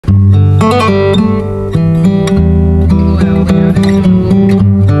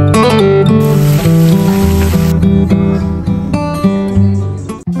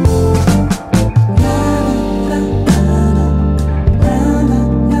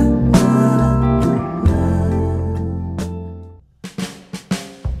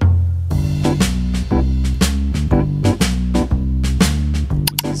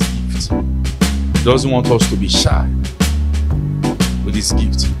Doesn't want us to be shy with his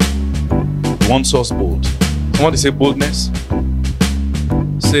gift. He wants us bold. I want to say boldness.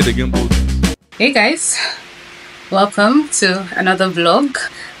 Say it again, boldness. Hey guys, welcome to another vlog.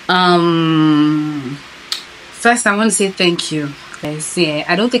 First I want to say thank you guys. Yeah,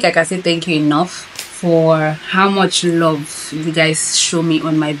 I don't think I can say thank you enough for how much love you guys show me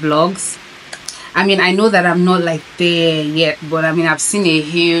on my vlogs. I mean, I know that I'm not like there yet, but I mean, I've seen a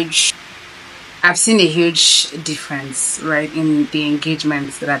huge difference, right, in the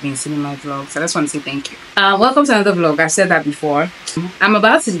engagements that I've been seeing in my vlogs. So I just want to say thank you. Welcome to another vlog. I've said that before. I'm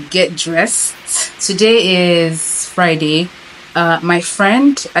about to get dressed. Today is Friday. My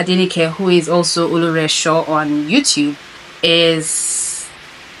friend Adenike, who is also Uluresho on YouTube, is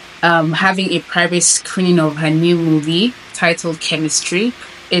having a private screening of her new movie titled Chemistry.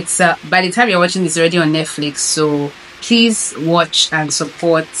 It's by the time you're watching this, already on Netflix, so please watch and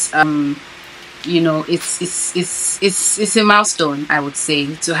support. You know, it's a milestone, I would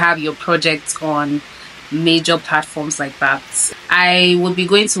say, to have your project on major platforms like that. I will be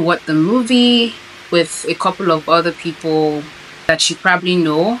going to watch the movie with a couple of other people that you probably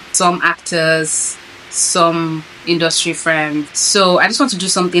know, some actors, some industry friends. So I just want to do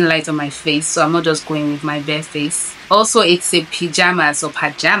something light on my face, so I'm not just going with my bare face. Also, it's a pajamas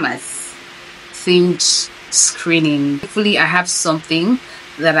themed screening. Hopefully I have something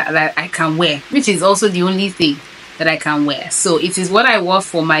that I can wear, which is also the only thing that I can wear. So it is what I wore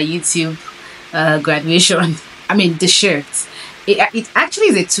for my YouTube graduation. I mean, the shirt. It actually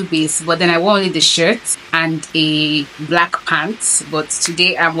is a two-piece, but then I wore only the shirt and a black pants. But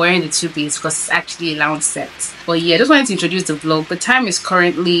today I'm wearing the two-piece because it's actually a lounge set. But yeah, I just wanted to introduce the vlog. The time is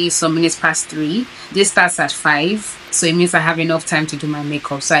currently some minutes past 3. This starts at 5, so it means I have enough time to do my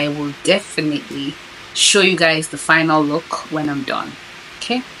makeup. So I will definitely show you guys the final look when I'm done.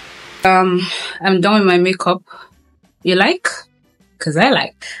 Okay, I'm done with my makeup. You like? Because I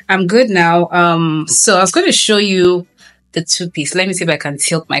like. I'm good now. So I was going to show you the two-piece. Let me see if I can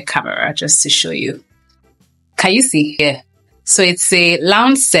tilt my camera just to show you. Can you see? Yeah. So it's a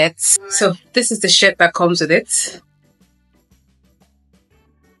lounge set. So this is the shirt that comes with it.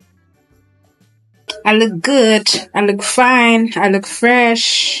 I look good. I look fine. I look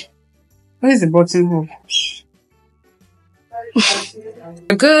fresh. What is the button hole?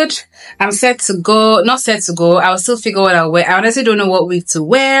 Good. I'm set to go. Not set to go. I'll still figure what I'll wear. I honestly don't know what wig to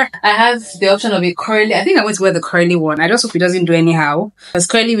wear. I have the option of a curly. I think I'm going to wear the curly one. I just hope it doesn't do anyhow, because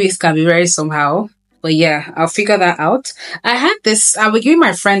curly wigs can be very somehow. But yeah, I'll figure that out. I had this. I was giving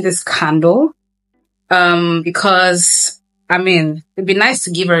my friend this candle because I mean, it'd be nice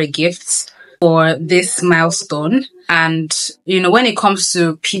to give her a gift for this milestone. And you know, when it comes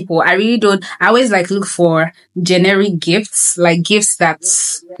to people, I always like look for generic gifts, like gifts that,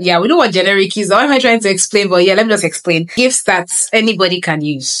 yeah, we know what generic is. What am I trying to explain? But yeah, let me just explain. Gifts that anybody can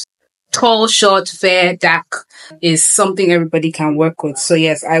use. Tall, short, fair, dark is something everybody can work with. So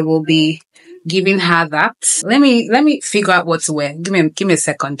yes, I will be giving her that. Let me figure out what to wear. Give me a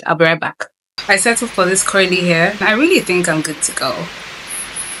second. I'll be right back. I settled for this curly hair. I really think I'm good to go.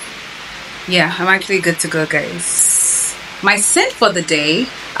 Yeah, I'm actually good to go, guys. My scent for the day,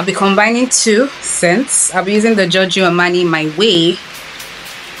 I'll be combining 2 scents. I'll be using the Giorgio Armani My Way,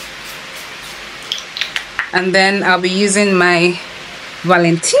 and then I'll be using my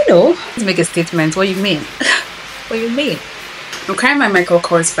Valentino. Let's make a statement. What do you mean? What do you mean? I'm carrying my Michael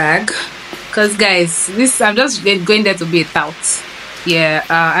Kors bag because, guys, I'm just going there to be a tout. Yeah,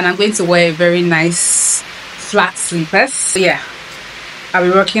 and I'm going to wear very nice flat slippers. So yeah, I'll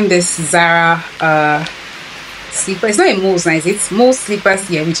be rocking this Zara slipper. It's not a Mo's nice, it's Mo's slippers,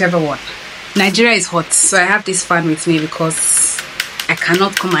 yeah, whichever one. Nigeria is hot, so I have this fan with me because I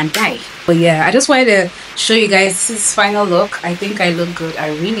cannot come and die. But yeah, I just wanted to show you guys this final look. I think I look good. I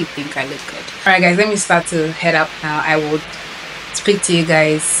really think I look good. Alright guys, let me start to head up now. I will speak to you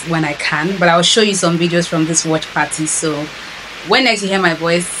guys when I can, but I'll show you some videos from this watch party. So when next you hear my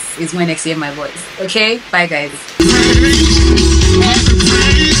voice is when next you hear my voice. Okay, bye guys.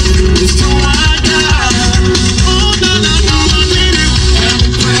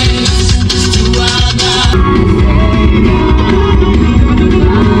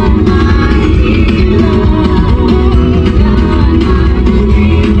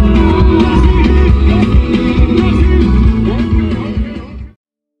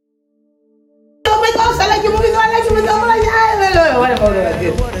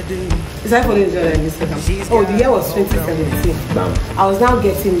 I was now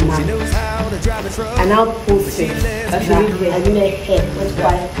getting mad. I now posted that I need a hair was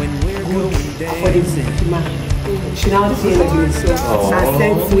quite good according to my. She now seen it and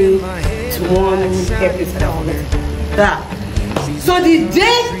sent me to one hairpiece that. So the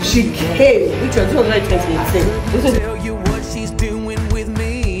day she came, which was 2018, tell you what she's doing with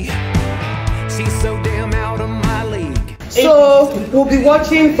me. She's so damn out of my league. so we'll be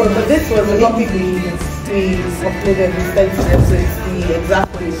watching for, but this was a topic we uploaded, we sent to Netflix, the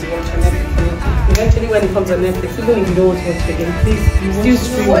exact way we watch on Netflix. Eventually when it comes on Netflix, even if you don't watch it again, please still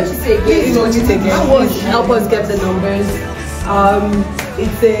stream Watch it again. Please watch it again. Please help us get the numbers.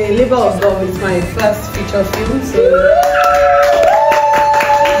 It's a labor of love. It's my first feature film, so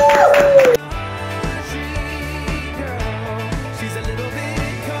She's a little bit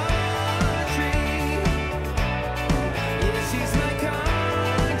country. Yeah, she's my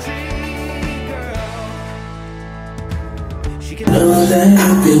country girl. She can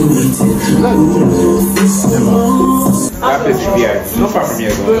That place should be at, not far from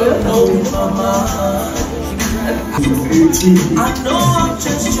here though. I know I'm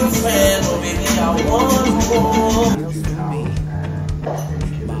just your friend, oh baby, I want more.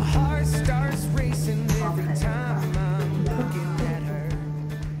 my heart starts racing every time I'm looking at her.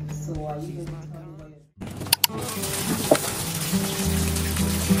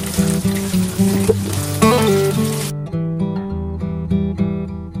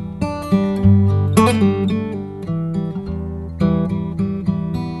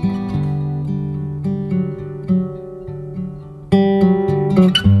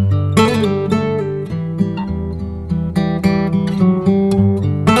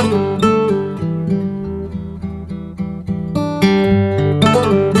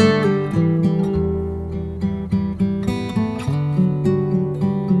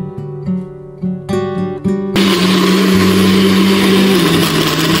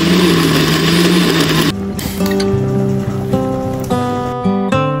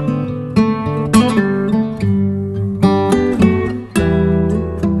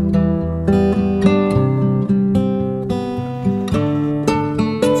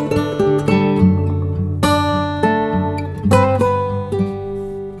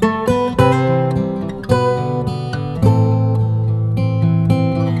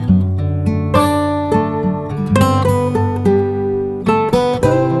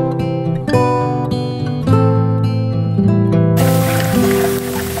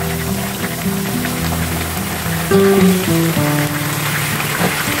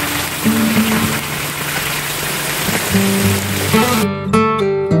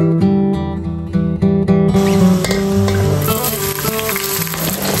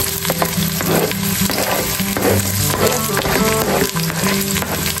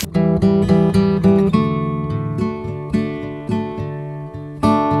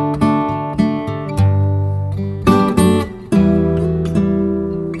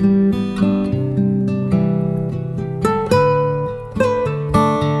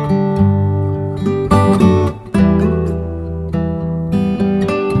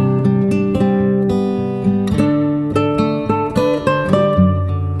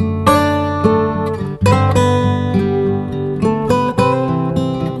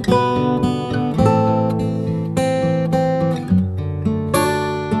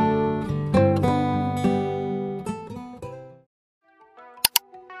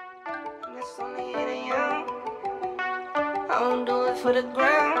 I don't do it for the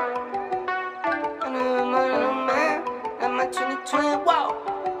ground. I know I'm a man. I'm my 2020. Whoa,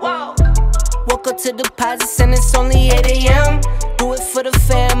 whoa. Woke up to deposits and it's only 8 a.m. Do it for the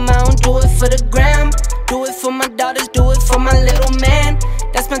fam, I don't do it for the gram. Do it for my daughters, do it for my little man.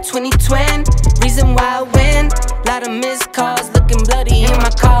 That's my 2020. Reason why I win. Lot of missed calls, looking bloody in my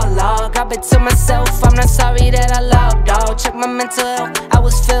call log. I bet to myself, I'm not sorry that I logged, dog. Check my mental health, I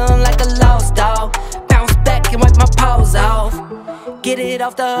was feeling like a lost dog. Bounce back and wipe my paws off. Get it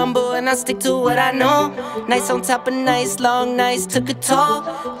off the humble and I stick to what I know. Nights on top of nights, long nights took a toll.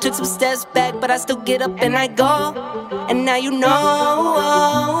 Took some steps back, but I still get up and I go. And now you know,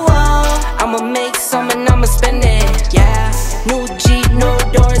 I'ma make some and I'ma spend it, yeah. New Jeep, new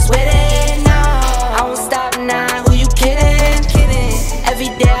doors with it, no. I won't stop now, who you kidding? Every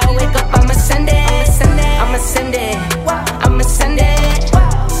day I wake up, I'ma send it, I'ma send it, I'ma send it.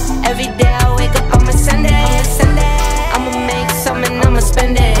 Every day I wake up, I'ma send it, I'ma make some and I'ma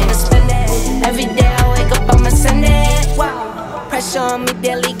spend it. Every day I wake up, I'ma send it. Pressure on me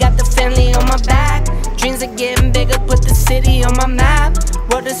daily, got the family on my back. Dreams are getting bigger, put the city on my map.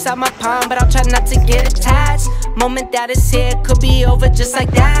 Wrote inside my palm, but I'll try not to get attached. Moment that is here, could be over just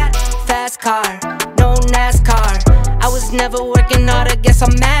like that. Fast car, no NASCAR. I was never working hard, I guess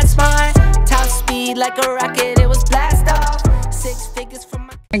I'm mad smart. Top speed like a rocket, it was blast off. 6 figures from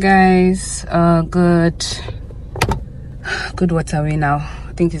my... Hey guys, good what are we now?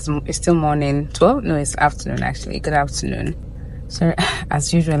 I think it's still morning. 12? No, it's afternoon actually. Good afternoon. Sorry,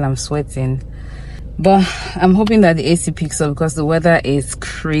 as usual I'm sweating, but I'm hoping that the AC picks up because the weather is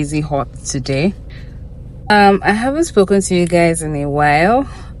crazy hot today. I haven't spoken to you guys in a while.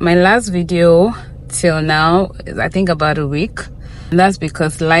 My last video till now is I think about a week, and that's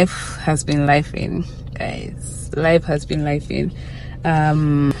because life has been lifing, guys. Life has been lifing.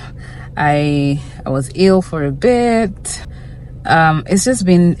 I was ill for a bit. It's just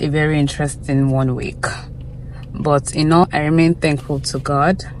been a very interesting 1 week, but you know, I remain thankful to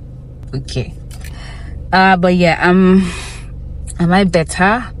God. Okay. But yeah, am I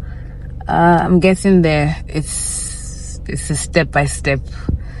better? I'm getting there. It's a step-by-step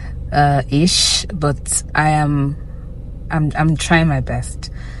ish, but I'm trying my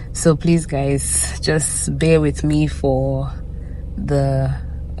best. So please guys, just bear with me for the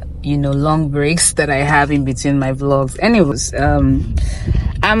long breaks that I have in between my vlogs. Anyways,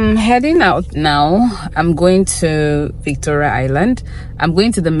 I'm heading out now. I'm going to Victoria Island. I'm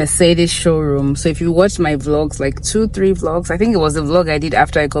going to the Mercedes showroom. So if you watch my vlogs, like 2-3 vlogs, I think it was the vlog I did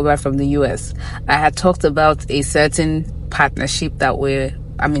after I got back from the US, I had talked about a certain partnership that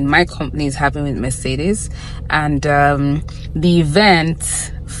my company is having with Mercedes, and the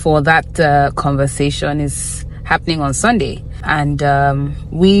event for that conversation is happening on Sunday. And I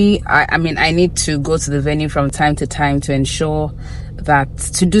need to go to the venue from time to time to ensure that,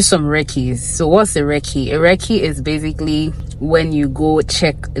 to do some recce's. So what's a recce? A recce is basically when you go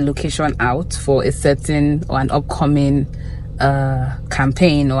check a location out for a certain or an upcoming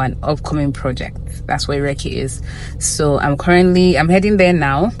campaign or an upcoming project. That's what a recce is. So I'm heading there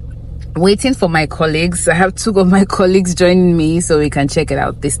now, waiting for my colleagues. I have 2 of my colleagues joining me so we can check it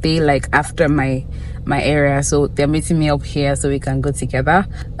out. They stay like after my area, so they're meeting me up here so we can go together.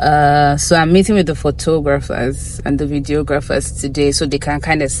 So I'm meeting with the photographers and the videographers today so they can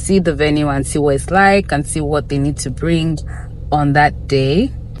kind of see the venue and see what it's like and see what they need to bring on that day.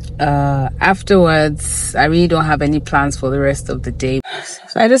 Afterwards, I really don't have any plans for the rest of the day,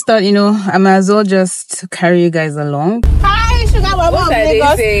 so I just thought, I might as well just carry you guys along. Hi, Sugar Mama. What are they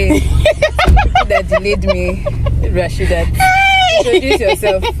saying? That delayed me, Rashida. Introduce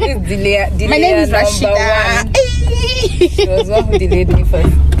yourself. My name is Rashida. She was one who delayed me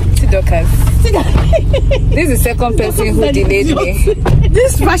first. Dorcas. This is the second person who delayed me.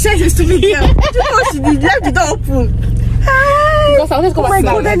 This Rashida is to be here. She did left the door open. Hi. Because I wanted to come back.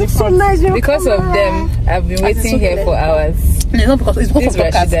 God, that looks so nice. Because of them, I've been waiting here for hours. No, it's not because it's because of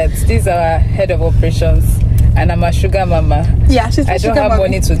Rashida. This is our head of operations, and I'm a sugar mama. Yeah, she's my I don't sugar have mommy.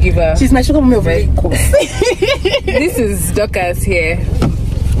 money to give her. She's my sugar mommy over there. This is Dorcas here.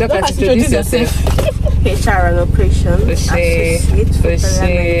 Dorcas, introduce yourself. HR and operations. Associate for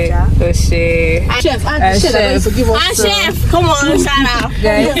Chef, come on, shout out.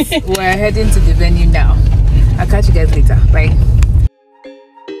 Guys, we're heading to the venue now. I'll catch you guys later. Bye.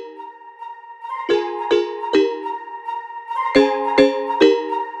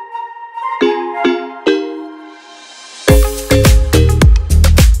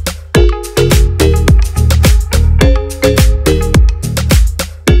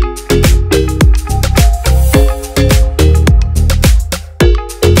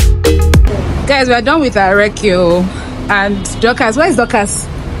 Guys, we're done with our recce, and Dorcas, where is Dorcas?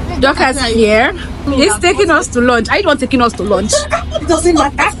 Dorcas here. He's taking us to lunch. Are you not taking us to lunch? It doesn't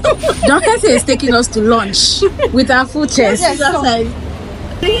matter. Dorcas is taking us to lunch with our full chest. Yes,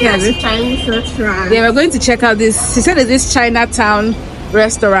 Chinese restaurant. Yeah, we're going to check out this. She said it's this Chinatown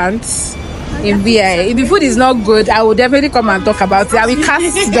restaurant in VI. If the food is not good, I will definitely come and talk about it. I will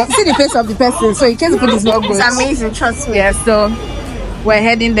cast see the face of the person. So in case the food is not good, It's amazing, trust me. yeah. So we're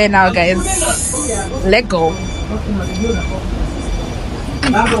heading there now, guys. Let's go. So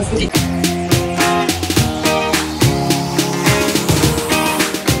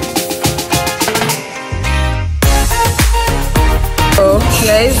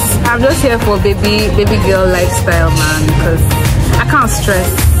guys, I'm just here for baby girl lifestyle, man, because I can't stress.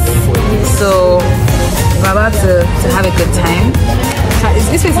 So we're about to have a good time.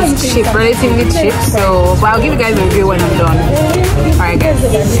 This place is cheap, relatively cheap, so but I'll give you guys a review when I'm done. Alright guys,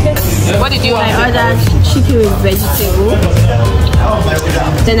 what did you order? I ordered chicken with vegetable.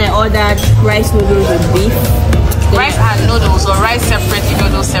 Then I ordered rice noodles with beef. Rice and noodles, or rice separately,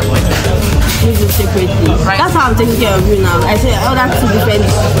 noodles separately? Noodles separately. Right. That's how I'm taking care of you now. I said I ordered 2 different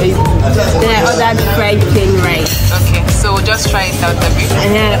dishes for you. Then I ordered fried plain rice. Okay, so just try it out a bit.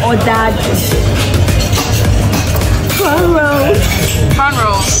 And then I ordered Corn roll. Corn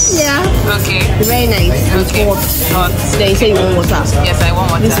rolls. Yeah. Okay. Very nice. Okay. Hot. Then you say you want water. Yes, I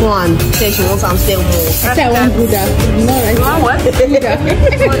want water. This one says you want some stale more. I say I want Buddha. You know, right? You want what? Buddha.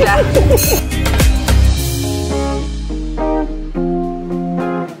 Buddha.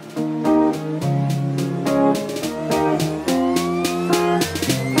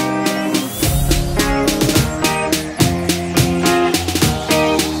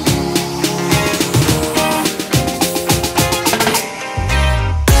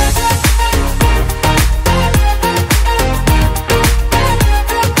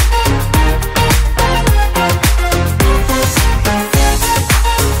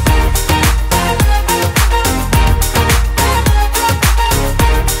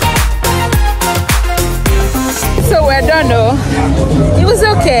 It was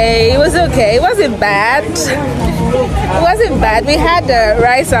okay. It was okay. It wasn't bad. It wasn't bad. We had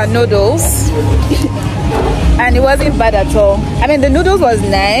rice and noodles, and it wasn't bad at all. I mean, the noodles was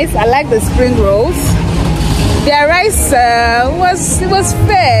nice. I like the spring rolls. Their rice was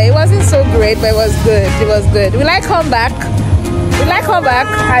fair. It wasn't so great, but it was good. It was good. Will I come back? Will I come back?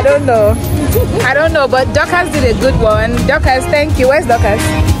 I don't know. I don't know. But Dorcas did a good one. Dorcas, thank you. Where's Dorcas?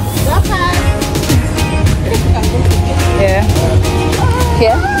 Dorcas. Yeah.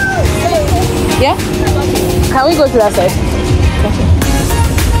 Here? Yeah? Can we go to that side?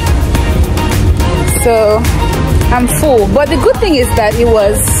 So, I'm full. But the good thing is that it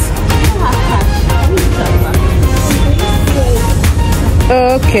was...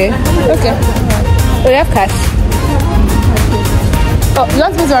 Okay. Okay. Oh, you have cash? Oh, you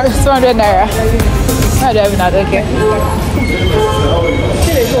want me 200 naira? I don't have that. Okay.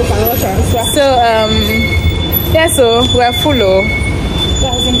 So, yeah, so we're full.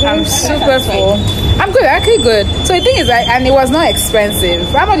 I'm super full. I'm good, actually good. So the thing is, and it was not expensive.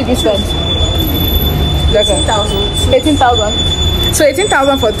 How much did you spend? 18,000. 18,000. So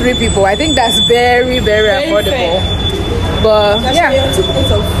 18,000 for 3 people. I think that's very, very affordable. Fair. But that's yeah, 2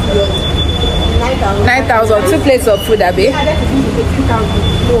 plates of 9,000. 2 plates of food, Abi.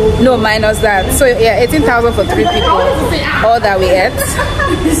 No, minus that. So yeah, 18,000 for 3 people. All that we ate.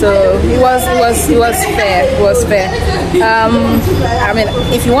 So it was fair. It was fair. I mean,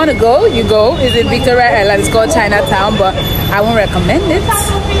 if you want to go, you go. It's in Victoria Island. It's called Chinatown, but I won't recommend it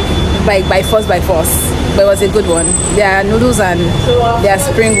by force. But it was a good one. Their noodles and their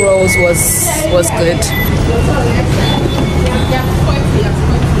spring rolls was good.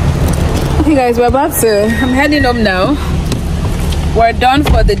 Okay guys, I'm heading home now. We're done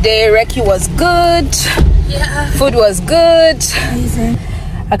for the day. Recce was good. Yeah. Food was good. Amazing.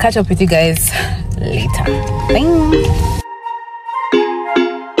 I'll catch up with you guys later. Bye.